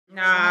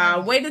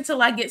Nah, wait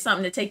until I get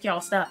something to take y'all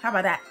stuff. How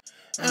about that?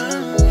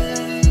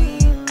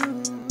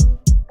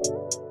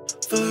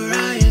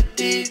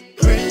 Variety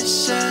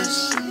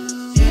princess,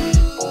 yeah.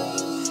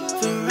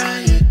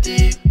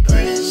 Variety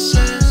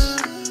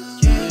princess,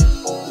 yeah.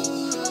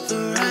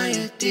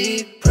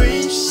 Variety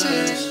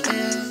princess,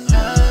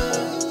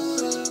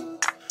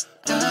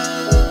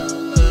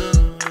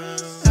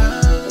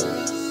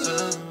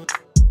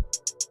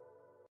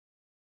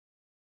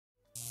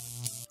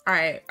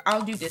 Alright,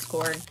 I'll do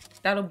Discord.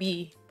 That'll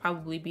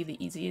probably be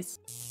the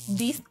easiest.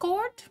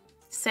 Discord?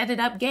 Set it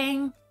up,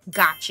 gang.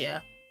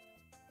 Gotcha.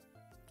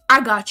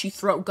 I got you,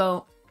 throat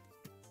goat.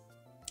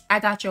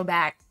 I got your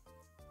back.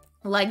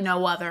 Like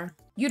no other.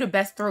 You the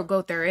best throat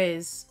goat there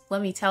is.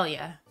 Let me tell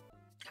ya.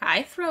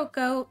 Hi, throat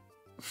goat.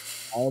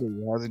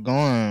 Howdy, how's it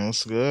going?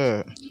 What's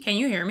good? Can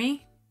you hear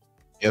me?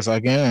 Yes, I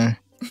can.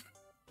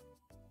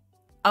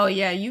 Oh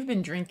yeah, you've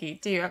been drinking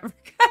too. I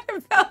forgot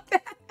about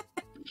that.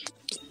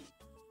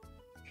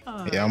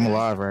 Oh, yeah, I'm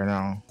alive right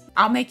now.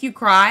 I'll make you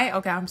cry?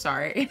 Okay, I'm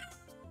sorry.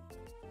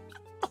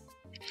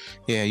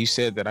 Yeah, you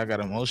said that I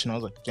got emotional. I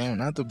was like, damn,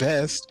 not the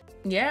best.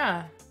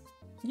 Yeah.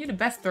 You're the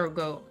best throat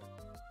goat.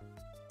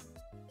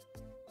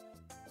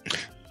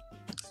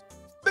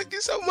 Thank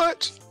you so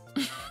much.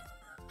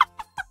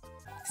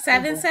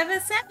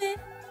 777.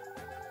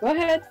 Go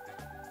ahead.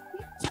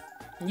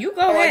 You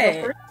go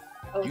ahead. Go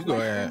oh, You go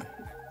ahead.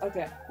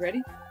 Okay,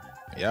 ready?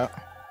 Yeah.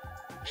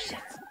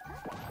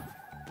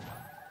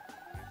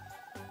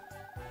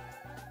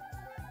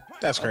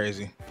 That's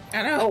crazy.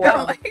 I know. Oh,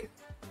 wow.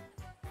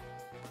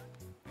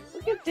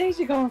 Look at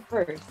Daisy going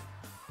first.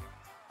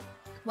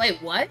 Wait,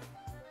 what?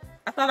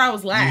 I thought I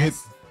was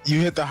last.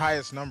 You hit the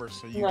highest number,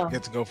 so you No.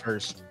 get to go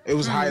first. It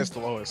was highest to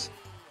lowest.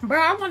 Bro,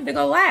 I wanted to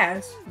go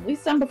last. At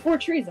least I'm before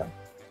Treezo.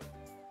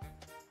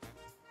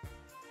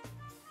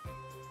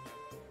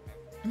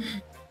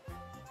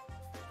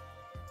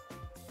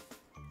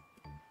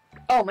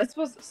 Oh, am I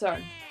supposed to?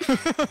 Sorry.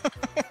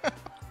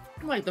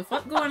 I'm like, the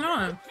fuck going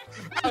on?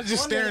 I was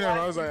just staring at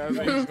him. I was like,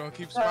 you're just gonna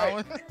keep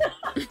smiling.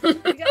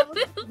 You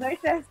got nice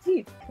ass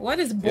teeth. What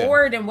is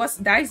board and what's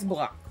dice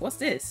block? What's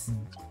this?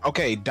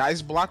 Okay,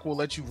 dice block will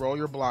let you roll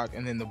your block,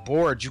 and then the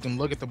board, you can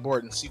look at the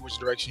board and see which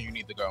direction you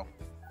need to go.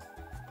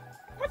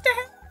 What the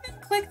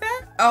heck? Click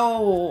that?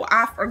 Oh,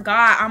 I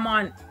forgot. I'm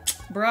on.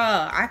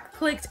 Bruh, I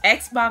clicked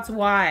Xbox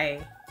Y.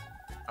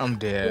 I'm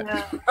dead.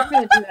 Yeah, I'm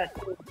gonna do that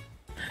too.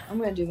 I'm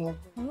gonna do that.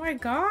 Oh my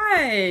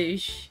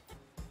gosh.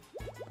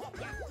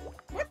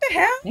 What the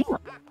hell?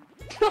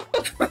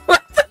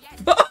 What the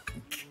fuck?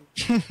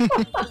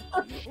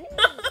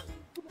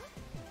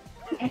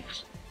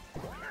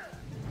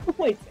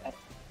 Wait.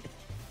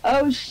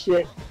 Oh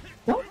shit.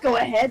 Don't go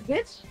ahead,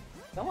 bitch.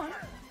 Go on.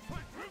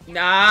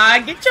 Nah,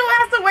 get your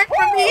ass away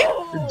from me.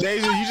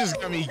 Deja, you just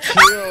got me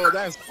killed.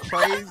 That's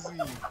crazy.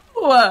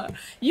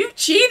 You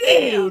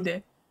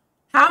cheated.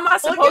 How am I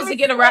supposed to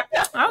get around?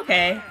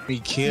 Okay. Me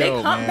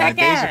killed, come man. back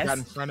Deja ass. got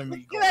in front of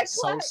me Look at that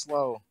so clap.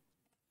 slow.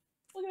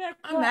 Look at that.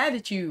 I'm mad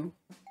at you.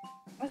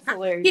 That's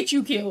hilarious. Get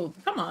you killed.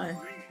 Come on.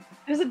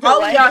 There's a All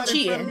delay. y'all Got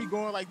in front of cheating. me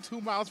going like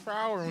 2 miles per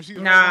hour when she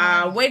was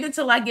Nah, like, wait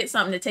until I get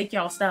something to take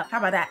y'all stuff. How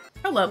about that?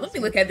 Hold up, let me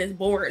look at this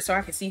board so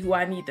I can see who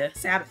I need to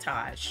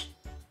sabotage.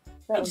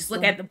 That was Just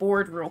look fun. at the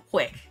board real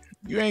quick.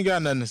 You ain't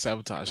got nothing to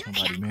sabotage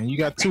nobody, man. You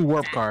got 2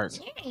 warp cards.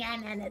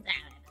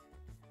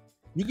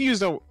 You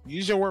can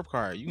use your warp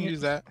card. You can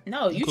use that.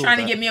 No, I'm you cool trying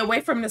to with get me away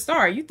from the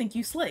star. You think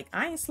you slick.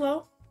 I ain't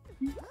slow.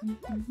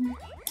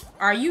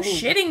 Are you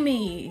shitting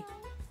me?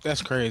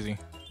 That's crazy.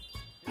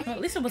 Well,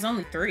 at least it was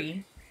only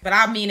 3. But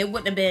I mean, it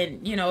wouldn't have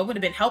been, you know, it would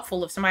have been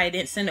helpful if somebody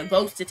didn't send a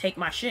ghost to take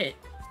my shit.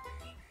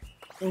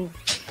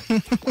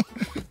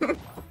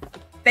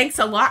 Thanks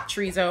a lot,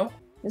 Treezo.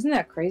 Isn't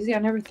that crazy? I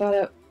never thought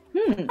of.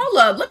 Hold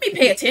up, let me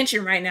pay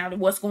attention right now to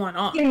what's going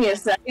on. Give me a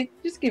second.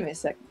 Just give me a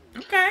second.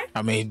 Okay.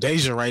 I mean,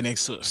 Deja right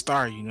next to a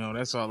star, you know.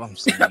 That's all I'm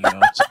saying, you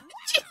know.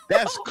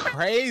 That's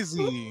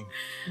crazy.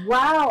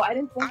 Wow, I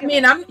didn't think. I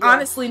mean, I'm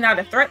honestly not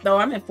a threat, though.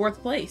 I'm in 4th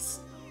place.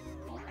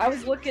 I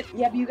was looking.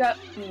 Yeah, but you got.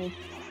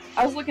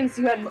 I was looking to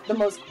see who had the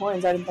most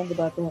coins. I didn't think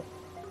about that.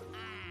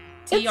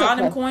 See, It's all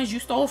them okay. coins you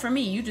stole from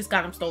me, you just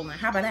got them stolen.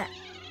 How about that?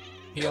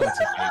 He only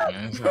took 8,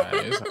 man. It's alright.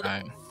 It's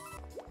alright.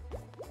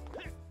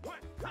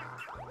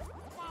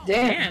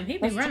 Damn, he be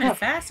that's running tough.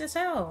 fast as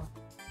hell.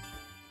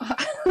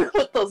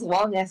 With those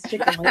long ass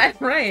chicken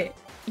legs. Right.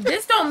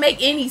 This don't make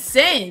any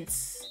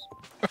sense.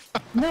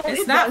 No,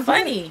 It's it not doesn't.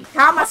 funny.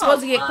 How am I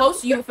supposed to get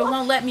close to you if it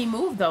won't let me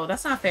move, though?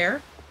 That's not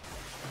fair.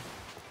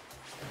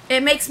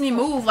 It makes me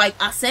move like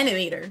a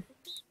centimeter.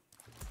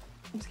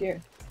 I'm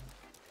scared.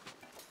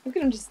 Look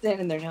at him just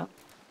standing there now.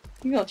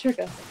 You're gonna trick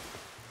us.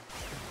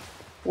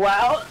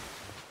 Wow.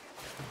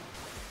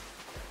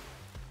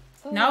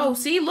 No,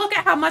 see? Look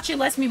at how much it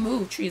lets me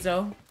move,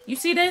 Treezo. You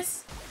see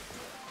this?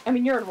 I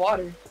mean, you're in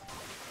water.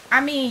 I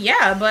mean,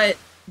 yeah, but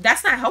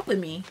that's not helping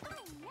me.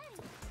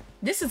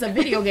 This is a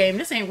video game.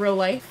 This ain't real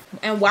life.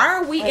 And why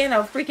are we in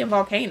a freaking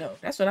volcano?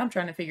 That's what I'm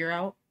trying to figure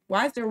out.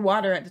 Why is there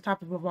water at the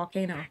top of a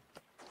volcano?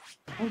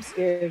 I'm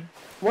scared.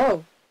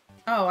 Whoa.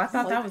 Oh, I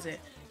thought that was it.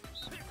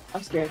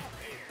 I'm scared.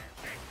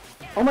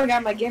 Oh my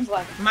god, my game's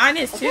left. Mine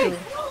is Okay. too.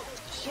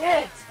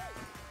 Shit.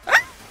 Come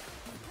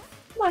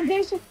on,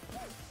 Daisha.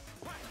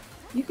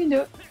 You can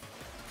do it.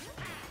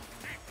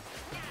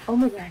 Oh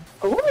my god.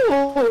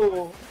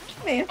 Oh.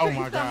 Man, Oh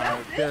my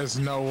god. There's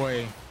no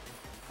way.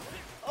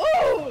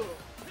 Oh.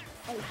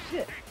 Oh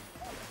shit.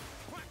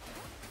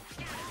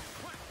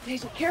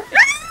 Daisha, careful.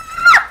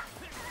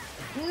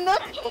 No.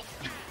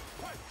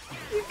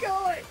 Keep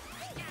going.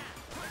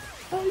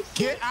 Oh, shit.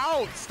 Get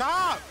out!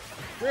 Stop!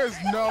 There's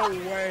no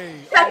way.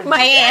 Suck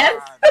my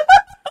ass.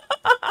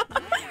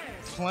 God.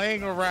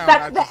 Playing around.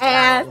 Suck I the just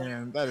ass.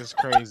 Man, that is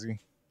crazy.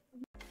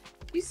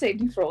 You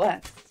saved you for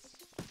last.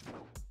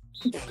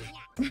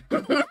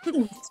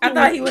 I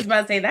thought he was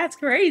about to say that's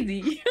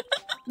crazy.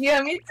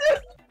 Yeah, me too.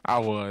 I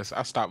was.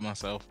 I stopped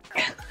myself.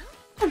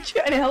 I'm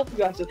trying to help you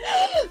guys.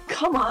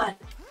 Come on.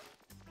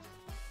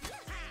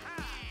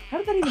 How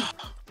did that even?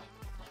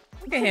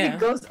 Look at It him.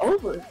 goes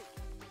over.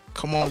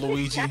 Come on,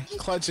 Luigi.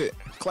 Clutch it.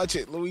 Clutch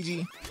it,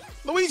 Luigi.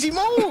 Luigi,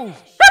 move!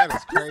 That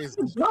is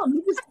crazy. No,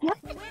 you just.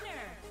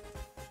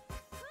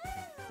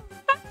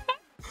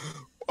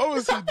 What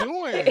was he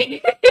doing?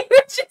 He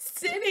was just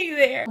sitting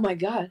there. Oh my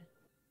god.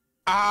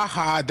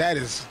 Aha, that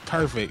is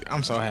perfect.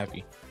 I'm so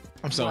happy.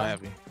 I'm so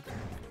happy.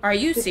 Are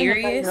you Good thing I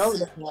serious? know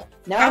that.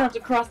 Now I don't have to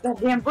cross that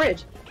damn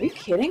bridge. Are you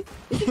kidding?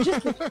 Is it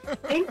just the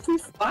same 2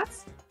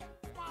 spots?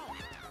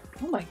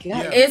 Oh my god.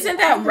 Yeah. Isn't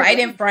that right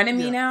in front of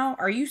me Yeah. now?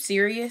 Are you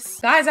serious?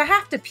 Guys, I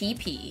have to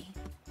pee.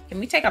 Can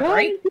we take a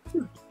break?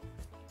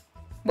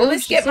 Will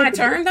this skip my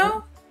turn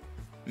though?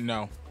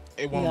 No,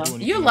 it won't No. do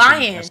anything. You're until you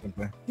lying. press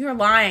something. You're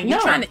lying. No.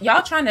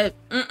 Y'all trying to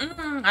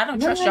I don't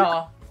No, trust no.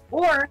 y'all.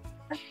 Or,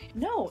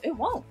 no, it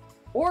won't.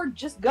 Or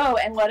just go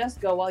and let us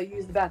go while you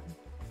use the bathroom.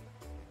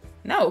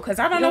 No, because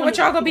I don't You know don't what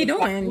y'all gonna be need to do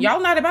doing. that. Y'all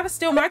not about to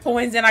steal my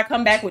coins and I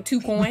come back with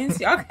 2 coins.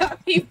 Y'all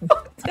got me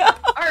fucked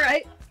up.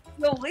 Alright,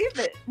 we'll leave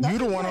it. You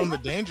the one on the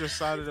dangerous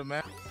side of the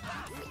map.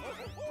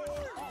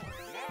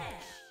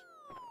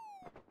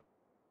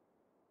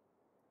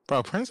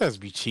 Bro, Princess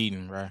be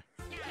cheating, bro.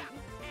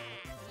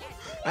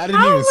 I didn't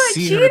How even am I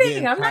see her the cheating?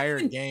 I'm not entire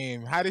even-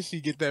 game. How did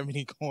she get that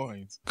many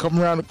coins? Come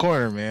around the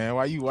corner, man.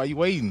 Why you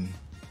waiting?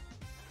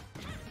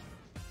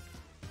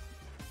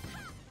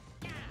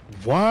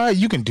 What?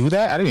 You can do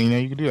that? I didn't even know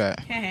you could do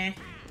that.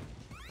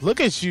 Look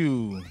at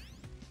you.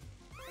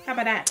 How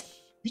about that?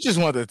 You just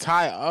want to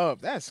tie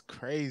up. That's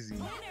crazy.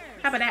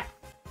 How about that?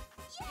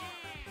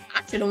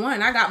 I should have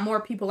won. I got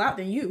more people out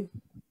than you.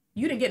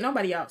 You didn't get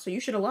nobody out, so you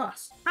should have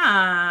lost.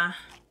 Ah.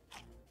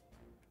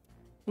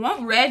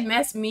 Won't red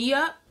mess me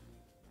up?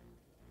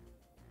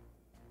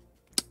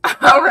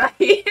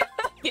 Alright.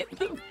 Get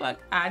the fuck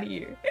out of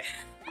here.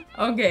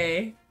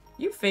 Okay.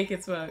 You fake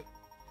as fuck.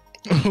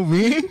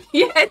 Me?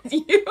 Yes,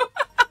 you.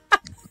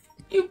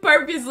 You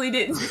purposely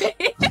didn't say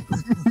it.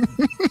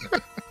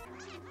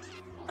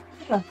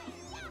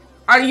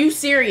 Are you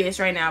serious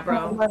right now,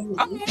 bro?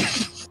 Okay.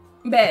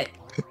 Bet.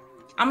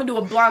 I'm gonna do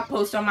a blog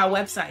post on my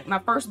website. My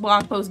first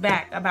blog post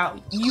back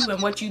about you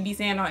and what you be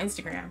saying on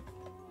Instagram.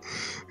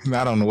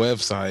 Not on the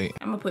website.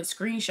 I'm gonna put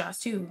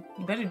screenshots too.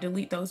 You better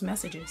delete those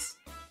messages.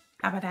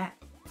 How about that?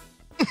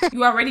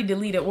 You already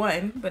deleted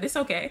one, but it's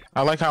okay.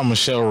 I like how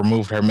Michelle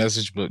removed her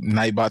message, but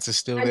Nightbots is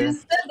still I there.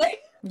 just said that.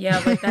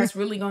 Yeah, but that's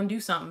really gonna do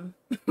something.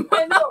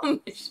 I know.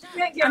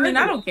 Can't get I mean, rid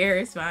I of it. don't care.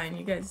 It's fine.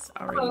 You guys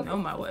already know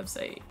my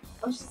website.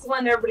 I'm just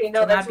letting everybody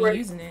know And I that's be where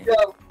using it. you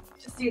go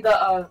to see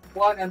the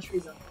blog on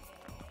Treezo.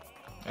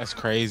 That's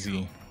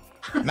crazy.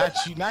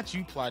 Not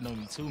you plotting on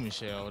me too,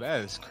 Michelle.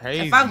 That is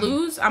crazy. If I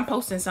lose, I'm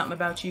posting something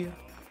about you.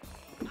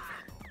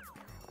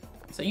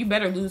 So you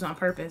better lose on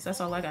purpose. That's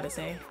all I gotta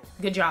say.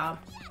 Good job.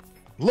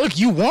 Look,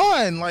 you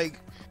won. Like,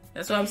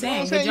 That's what I'm you know what saying.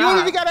 I'm Good saying? You don't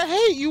even job. gotta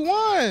hate. You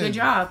won. Good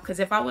job. Because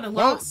if I would have No,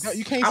 lost, no,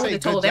 you can't I say would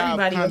have good told job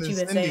everybody what you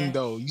been condescending, saying.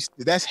 though.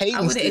 That's hating I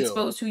would have still.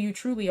 exposed who you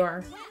truly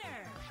are.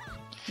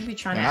 You be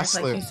trying Man, to I act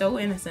like slipped. you're so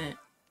innocent.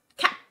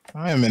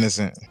 I am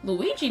innocent.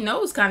 Luigi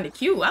nose kind of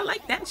cute. I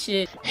like that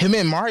shit. Him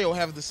and Mario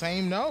have the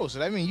same nose, so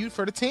that means you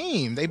for the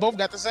team. They both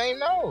got the same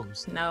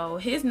nose. No,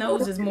 his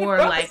nose is more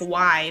like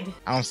wide.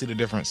 I don't see the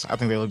difference. I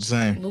think they look the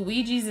same.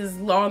 Luigi's is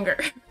longer.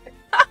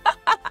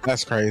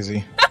 That's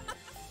crazy.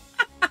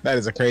 That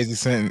is a crazy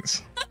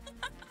sentence.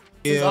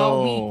 It's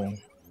all Ew.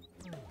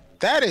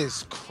 That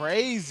is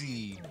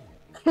crazy.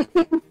 I'm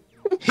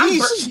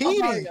He's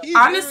cheating. He's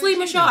Honestly, really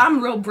Michelle, cheating.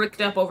 I'm real bricked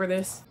up over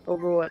this.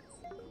 Over what?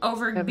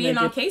 Over Have being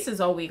no on idea.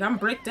 cases all week. I'm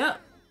bricked up.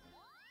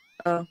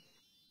 Oh.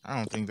 I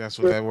don't think that's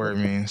what that word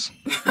means.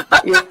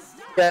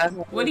 Yeah.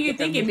 What do you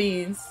think it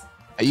means?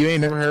 You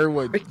ain't never heard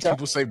what Bricked up.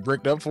 people say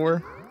bricked up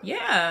for?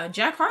 Yeah,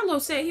 Jack Harlow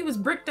said he was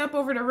bricked up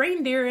over the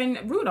reindeer and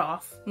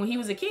Rudolph when he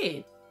was a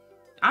kid.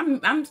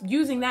 I'm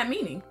using that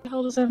meaning. What the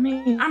hell does that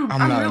mean? I'm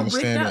I'm not real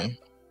bricked up. understanding.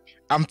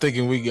 I'm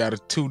thinking we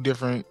got two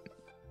different.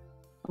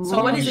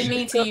 So what does it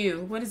mean to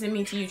you? What does it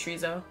mean to you,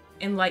 Treezo?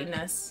 Enlighten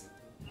us.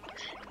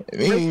 I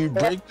mean, you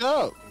bricked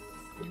up.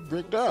 You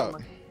bricked up.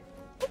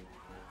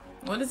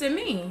 What does it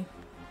mean?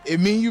 It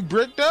mean you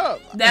bricked up.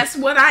 That's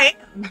what I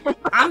am.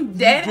 I'm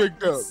dead. You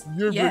bricked up.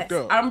 You're Yes,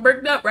 bricked up. I'm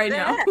bricked up right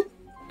now.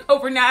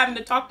 over not having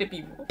to talk to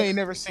people. I ain't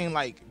never seen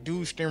like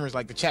dude streamers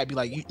like the chat be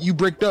like, you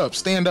bricked up,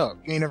 stand up.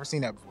 You ain't never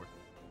seen that before.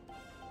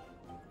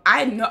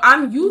 I know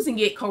I'm using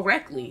it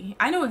correctly.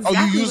 I know exactly.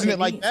 Oh, you using what it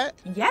like that?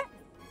 Yeah.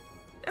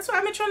 That's what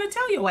I've been trying to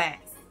tell your ass.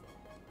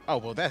 Oh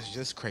well, that's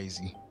just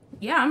crazy.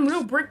 Yeah, I'm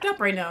real bricked up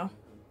right now.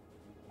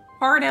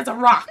 Hard as a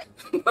rock.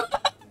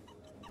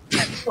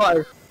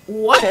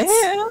 What?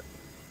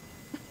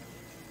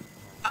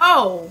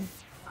 Oh.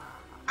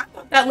 I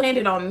thought that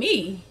landed on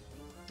me.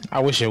 I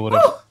wish it would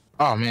have.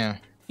 Oh man.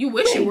 You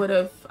wish it would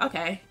have.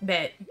 Okay,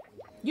 bet.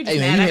 You just Hey,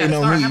 mad man, you I hating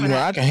gotta on me, start. you know,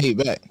 I can hate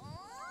back.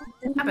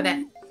 How about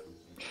that?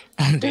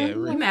 I'm dead.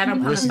 You mad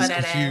I'm coming for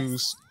that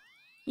confused. ass.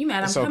 You mad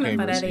I'm It's coming okay,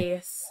 for that Rissy.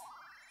 ass.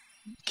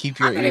 Keep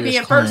your I'm gonna be ears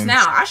in first cleansed.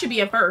 now. I should be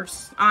in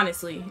first,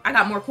 honestly. I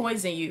got more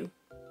coins than you.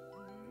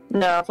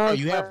 No, Oh,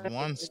 you have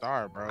 1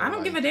 star, bro. I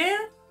don't give a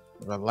damn.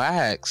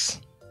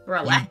 Relax.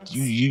 Relax.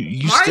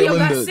 You Mario still in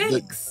got the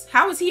 6.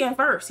 How is he in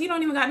first? He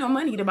don't even got no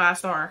money to buy a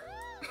star.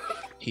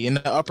 he in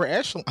the upper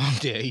echelon. I'm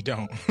dead. He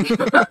don't.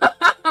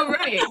 All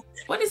right.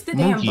 What is the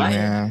damn Mookie, button?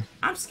 man.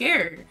 I'm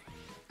scared.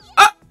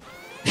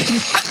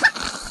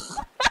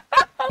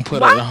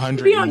 Put Why a would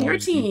 100. be on your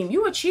emoji. team?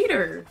 You a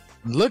cheater.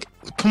 Look,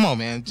 come on,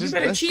 man. Just You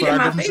better let's cheat put in our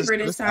my differences favor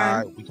to the this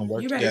time. side. We can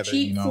work You better together.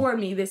 cheat You know. for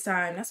me this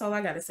time. That's all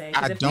I gotta say.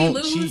 'Cause I if don't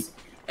we lose, cheat.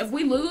 if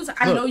we lose,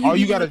 I Look, know you. all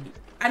you gotta.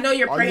 I know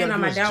you're All you preying gotta on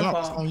do my is jump.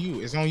 downfall. It's on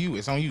you. It's on you.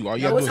 It's on you. All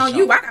you No, gotta it's do is on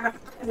you. jump. I gotta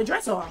have the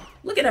dress off.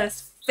 Look at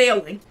us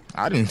failing.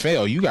 I didn't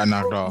fail. You got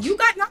knocked off. You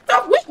got knocked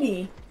off with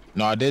me.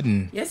 No, I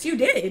didn't. Yes, you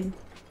did.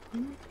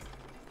 Look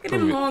at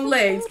Prove them it. long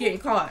legs getting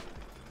caught.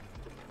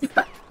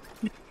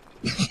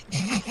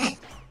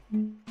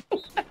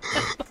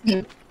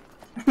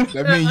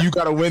 That means you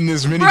gotta win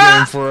this mini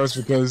game for us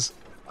because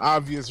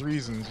obvious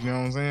reasons. You know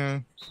what I'm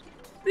saying?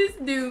 This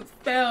dude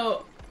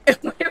fell and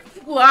went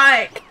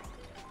flying.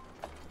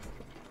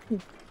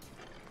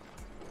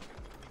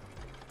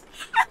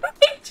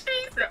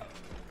 Treezo.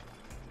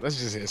 Let's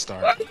just hit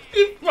start.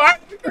 He flying.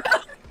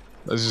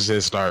 Let's just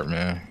hit start,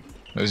 man.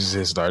 Let's just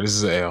hit start. This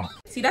is a L.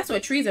 See, that's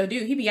what Treezo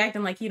do. He be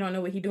acting like he don't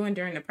know what he doing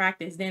during the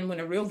practice. Then when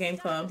the real game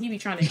comes, he be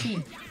trying to cheat.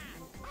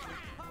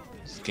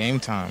 It's game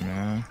time,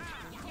 man.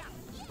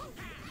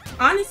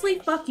 Honestly,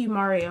 fuck you,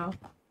 Mario.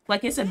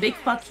 Like, it's a big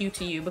fuck you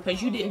to you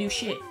because you didn't do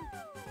shit.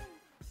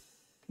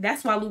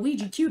 That's why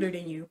Luigi cuter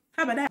than you.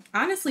 How about that?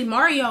 Honestly,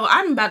 Mario,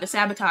 I'm about to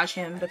sabotage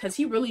him because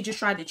he really just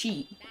tried to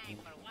cheat.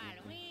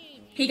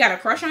 He got a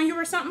crush on you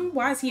or something?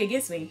 Why is he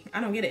against me?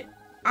 I don't get it.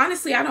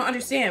 Honestly, I don't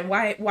understand.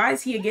 Why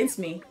is he against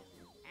me?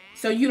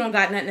 So you don't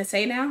got nothing to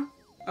say now?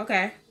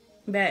 Okay.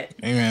 Bet.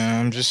 Hey, man,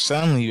 I'm just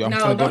telling you. I'm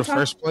gonna go to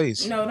first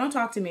place. No, don't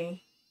talk to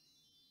me.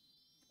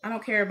 I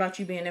don't care about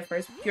you being in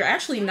first. You're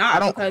actually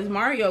not because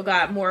Mario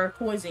got more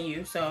coins than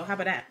you. So how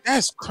about that?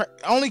 That's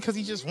only because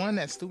he just won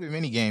that stupid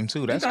mini game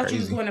too. That's you thought crazy.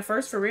 you was going to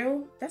first for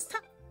real? That's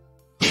tough.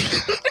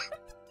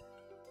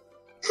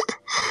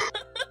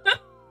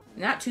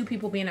 Not 2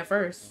 people being in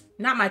first.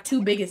 Not my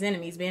 2 biggest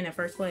enemies being in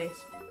first place.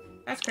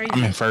 That's crazy.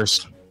 I'm in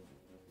first.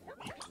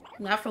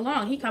 Not for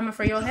long. He coming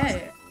for your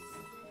head.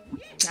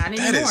 Not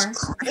anymore. That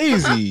is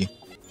crazy.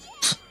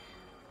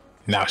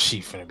 Now she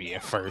finna be in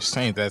first.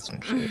 Ain't that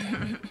some shit?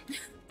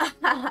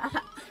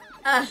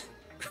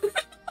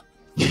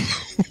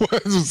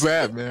 What was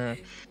that, man?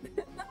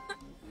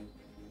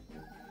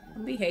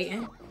 Don't be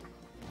hating.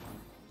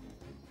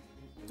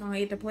 Don't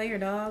hate the player,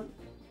 dog.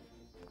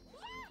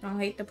 Don't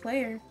hate the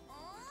player.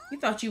 You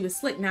thought you was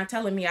slick not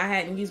telling me I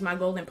hadn't used my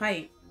golden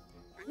pipe.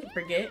 I didn't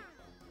forget.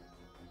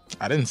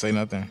 I didn't say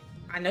nothing.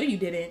 I know you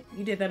didn't.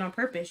 You did that on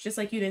purpose. Just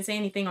like you didn't say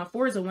anything on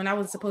Forza when I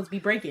was supposed to be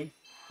breaking.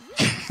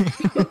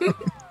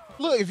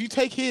 Look, if you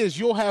take his,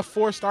 you'll have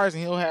 4 stars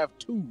and he'll have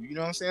 2. You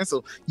know what I'm saying?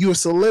 So you'll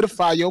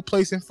solidify your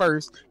place in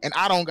first, and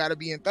I don't gotta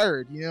be in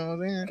third. You know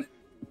what I'm saying?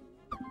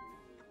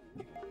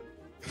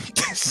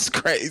 This is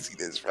crazy,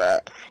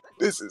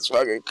 This is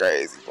fucking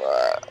crazy,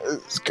 bro.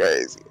 This is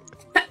crazy.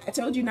 I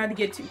told you not to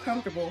get too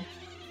comfortable.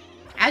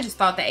 I just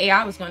thought the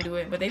AI was gonna do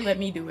it, but they let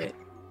me do it.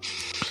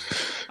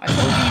 I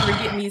told you you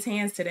were getting these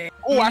hands today.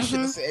 Oh, I should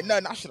have said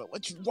nothing. I should have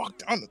let you walk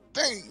down the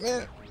thing,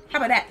 man. How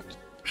about that?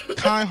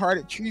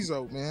 Kind-hearted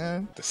Treezo,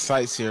 man. The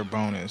sightseer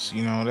bonus,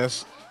 you know,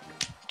 that's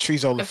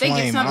Treezo the If they get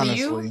Flame, some of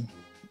honestly. you-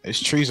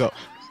 It's Treezo.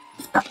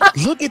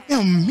 Look at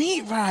them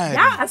meat riding.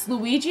 Yes,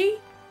 Luigi.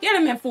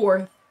 Get him in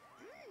 4th.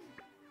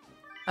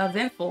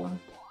 Eventful.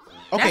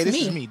 Okay, That's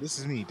this is me. me. This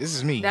is me. This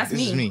is me. That's this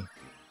me. is me.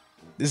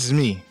 This is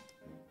me.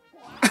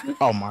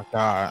 Oh my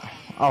god.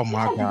 Oh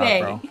my god,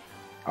 Okay. bro.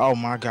 Oh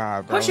my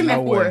god, bro. Push him no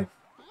in way. 4th.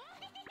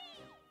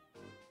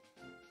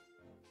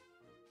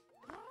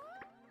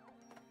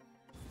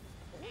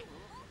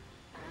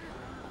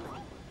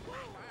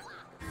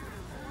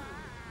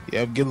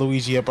 Yep, get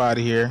Luigi up out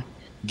of here.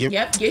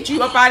 Yep, get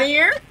you up out of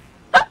here.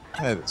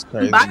 That is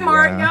crazy. Bye, man.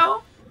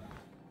 Mario.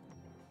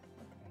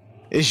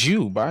 It's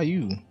you. Bye,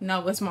 you.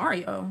 No, it's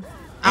Mario.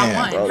 I Damn,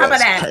 won. bro, How about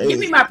that's that? crazy. Give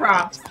me my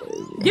props. That's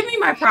crazy. Give me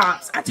my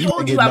props. I You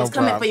told get you I no was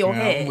coming props, for your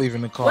man. head. I'm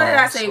leaving the car. What did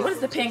I say? What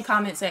does the pin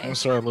comment say? I'm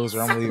sorry,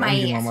 loser. I'm Suck leaving. my I'm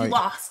getting ass. my You mic.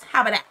 lost.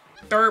 How about that?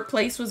 3rd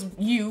place was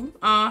you.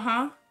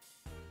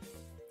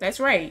 That's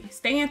right.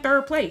 Stay in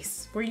third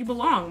place where you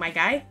belong, my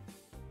guy.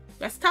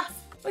 That's tough.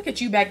 Look at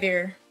you back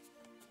there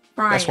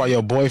crying. That's why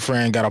your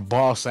boyfriend got a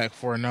ball sack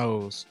for a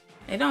nose.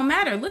 It don't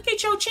matter. Look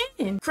at your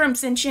chin.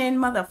 Crimson chin,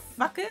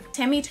 motherfucker.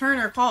 Timmy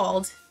Turner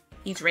called.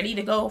 He's ready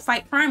to go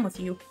fight crime with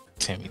you.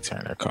 Timmy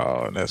Turner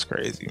called. That's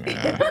crazy,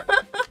 man.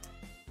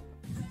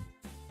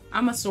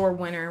 I'm a sore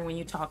winner when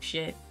you talk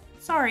shit.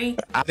 Sorry.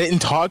 I didn't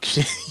talk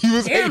shit. He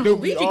was Damn, hating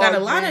on me Luigi all got a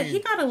lot of game. he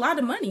got a lot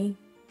of money.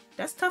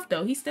 That's tough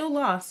though. He still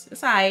lost.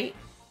 It's alright.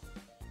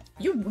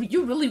 You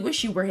really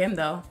wish you were him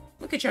though.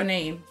 Look at your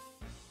name.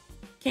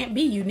 Can't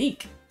be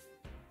unique.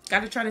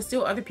 Gotta try to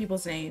steal other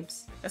people's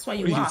names. That's why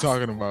you What are you lost.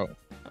 talking about?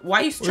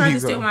 Why you trying to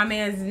steal my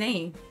man's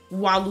name?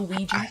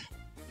 Waluigi. How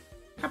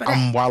about that?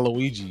 I'm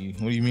Waluigi.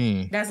 What do you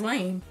mean? That's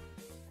lame.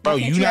 Bro, Why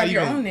can't you not have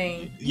your even- own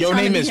name. You Your trying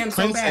to name be is him so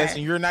Princess, bad.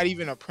 and you're not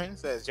even a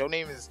princess. Your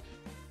name is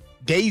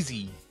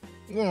Daisy.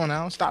 Come on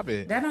now, stop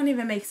it. That don't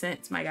even make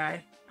sense, my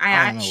guy.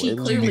 I don't know. She It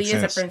doesn't clearly make is a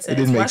sense. princess. It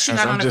didn't Why make she sense.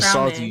 got I'm on a just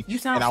crown salty, then? You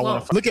sound and I slow.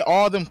 want to look at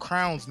all them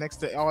crowns next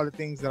to all the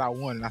things that I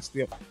won, and I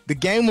still the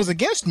game was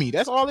against me.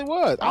 That's all it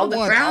was. All the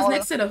won crowns all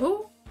next to the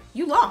who?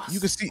 You lost. You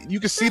can see the What are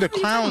you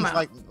talking crowns about?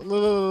 like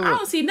look, I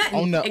don't see nothing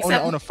on the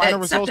except, on the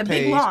final except results a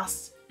big page.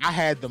 loss. I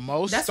had the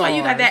most. That's stars. why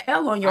you got that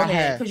L on your I head,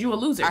 had- because you a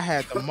loser. I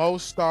had the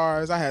most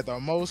stars. I had the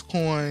most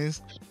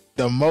coins,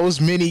 the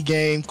most mini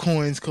game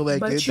coins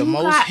collected, but the you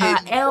most got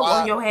hidden an L on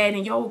block. your head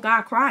and your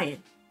guy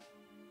crying.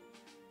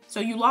 So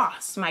you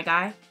lost, my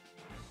guy.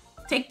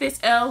 Take this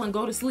L and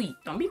go to sleep.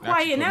 Don't be Now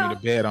quiet you put now. me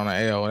to bed on an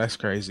L. That's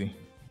crazy.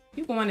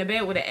 You going to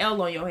bed with an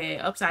L on your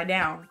head, upside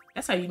down.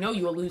 That's how you know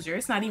you a loser.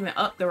 It's not even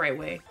up the right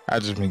way. I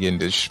just been getting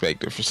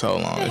disrespected for so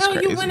long. What the It's hell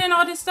crazy. you winning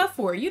all this stuff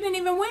for? You didn't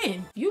even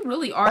win. You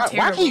really are Why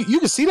terrible. can you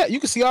can see that? You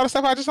can see all the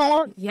stuff I just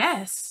unlocked?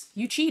 Yes,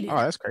 you cheated. Oh,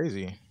 that's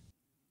crazy.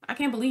 I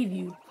can't believe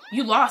you.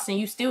 You lost and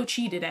you still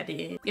cheated at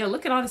the end. Yo,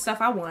 look at all the stuff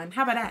I won.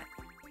 How about that?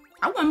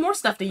 I won more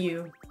stuff than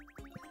you.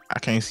 I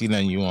can't see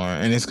nothing you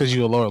on, and it's because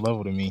you're a lower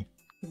level than me.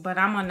 But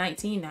I'm on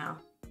 19 now.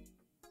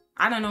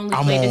 I done only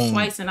I'm played this on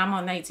twice and I'm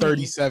on 19.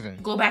 37.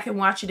 Go back and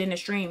watch it in the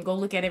stream. Go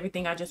look at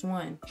everything I just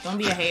won. Don't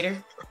be a hater.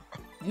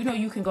 You know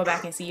you can go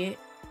back and see it.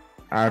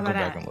 I'll go about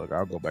back that? and look.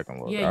 I'll go back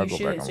and look. Yeah, I'll you go back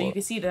should. and So you look.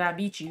 can see that I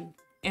beat you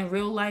in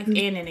real life and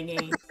in the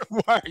game.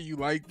 Why are you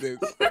like this?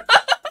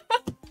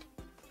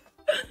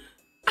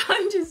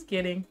 I'm just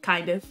kidding.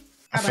 Kind of.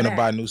 I'm finna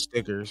buy new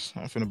stickers.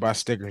 I'm finna buy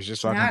stickers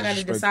just so Now I I can gotta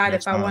disrespect you decide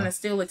next if I want to time.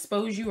 still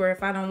expose you or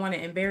if I don't want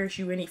to embarrass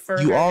you any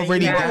further. You than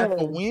already have. got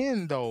a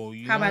win though.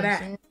 You How know about what I'm that?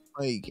 saying?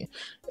 Like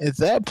at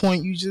that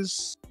point, you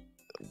just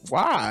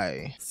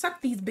why?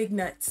 Suck these big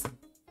nuts.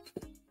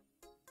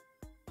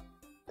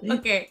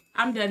 Okay,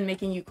 I'm done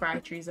making you cry,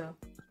 Treezo.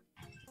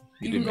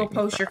 You can didn't go make me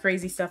post your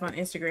crazy stuff on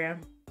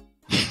Instagram.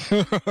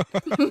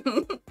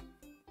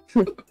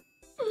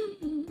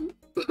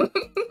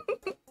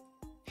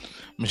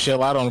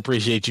 Michelle, I don't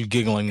appreciate you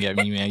giggling at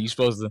me, man. You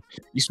supposed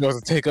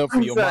to take up for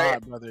I'm your sorry.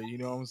 mod brother. You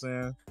know what I'm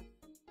saying?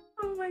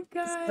 Oh my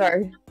god.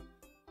 Sorry.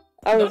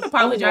 Don't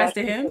apologize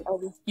to him.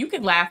 You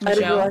can laugh, I didn't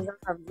Michelle. realize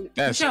I was-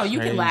 That's Michelle, you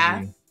can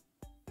laugh.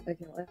 I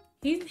can't laugh.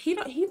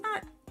 He's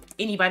not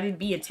anybody to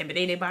be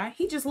intimidated by.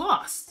 He just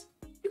lost.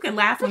 You can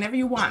laugh whenever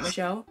you want,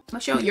 Michelle.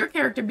 Michelle, your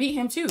character beat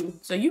him too,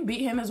 so you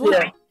beat him as well.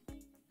 Yeah.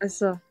 I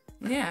saw.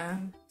 Yeah.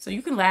 So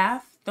you can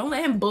laugh. Don't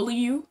let him bully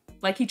you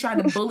like he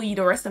tried to bully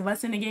the rest of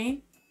us in the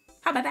game.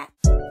 How about that?